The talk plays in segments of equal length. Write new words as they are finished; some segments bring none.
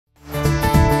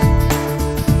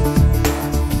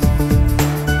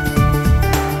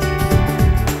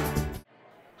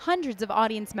Hundreds of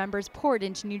audience members poured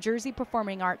into New Jersey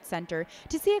Performing Arts Center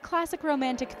to see a classic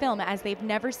romantic film as they've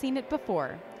never seen it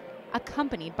before,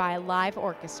 accompanied by a live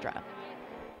orchestra.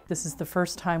 This is the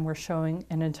first time we're showing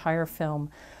an entire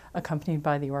film accompanied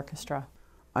by the orchestra.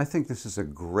 I think this is a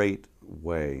great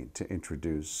way to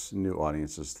introduce new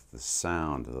audiences to the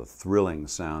sound, the thrilling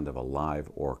sound of a live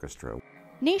orchestra.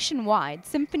 Nationwide,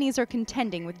 symphonies are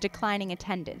contending with declining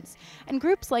attendance, and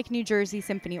groups like New Jersey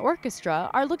Symphony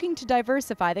Orchestra are looking to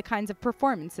diversify the kinds of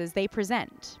performances they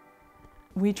present.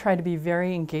 We try to be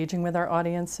very engaging with our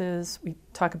audiences. We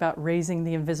talk about raising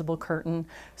the invisible curtain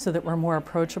so that we're more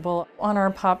approachable. On our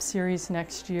pop series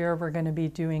next year, we're going to be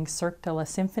doing Cirque de la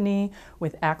Symphonie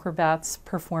with acrobats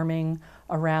performing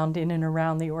in and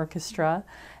around the orchestra.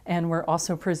 And we're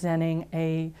also presenting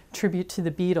a tribute to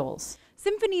the Beatles.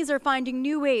 Symphonies are finding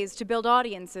new ways to build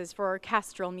audiences for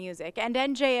orchestral music, and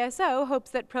NJSO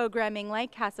hopes that programming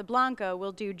like Casablanca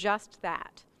will do just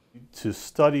that. To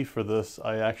study for this,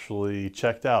 I actually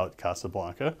checked out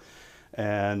Casablanca,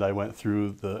 and I went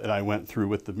through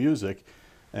with the music,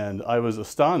 and I was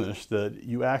astonished that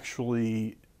you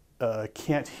actually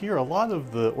can't hear a lot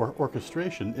of the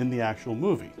orchestration in the actual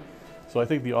movie. So I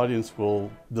think the audience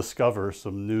will discover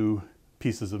some new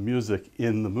pieces of music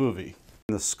in the movie.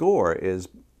 The score is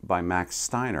by Max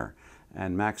Steiner,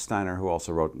 and Max Steiner, who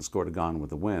also wrote and scored Gone with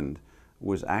the Wind,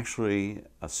 was actually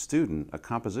a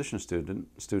composition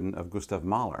student of Gustav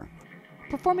Mahler.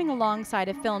 Performing alongside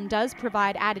a film does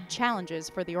provide added challenges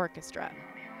for the orchestra.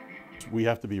 We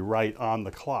have to be right on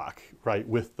the clock, right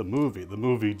with the movie. The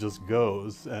movie just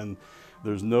goes, and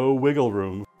there's no wiggle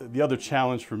room. The other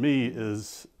challenge for me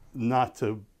is not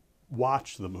to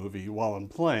watch the movie while I'm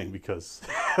playing, because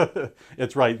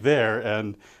it's right there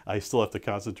and I still have to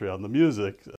concentrate on the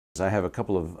music. I have a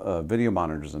couple of video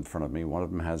monitors in front of me. One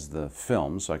of them has the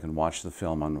film, so I can watch the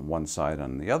film on one side.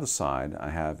 On the other side, I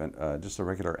have just a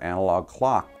regular analog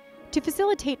clock. To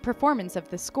facilitate performance of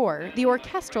the score, the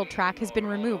orchestral track has been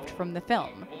removed from the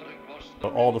film.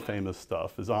 All the famous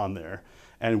stuff is on there,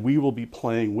 and we will be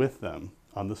playing with them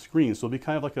on the screen. So it'll be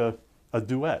kind of like a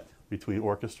duet between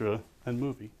orchestra and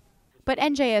movie. But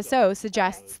NJSO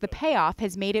suggests the payoff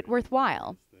has made it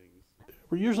worthwhile.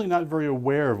 We're usually not very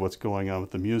aware of what's going on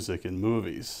with the music in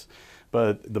movies,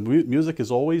 but the music is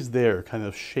always there, kind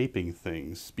of shaping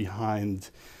things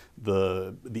behind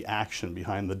the action,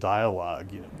 behind the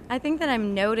dialogue. You know. I think that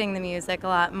I'm noting the music a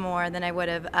lot more than I would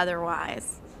have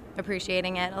otherwise,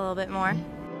 appreciating it a little bit more.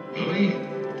 Louis,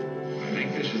 I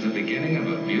think this is the beginning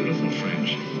of a beautiful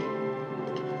friendship.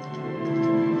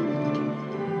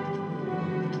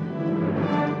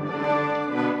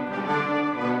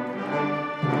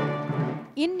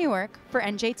 In Newark, for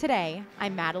NJ Today,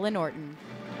 I'm Madeline Orton.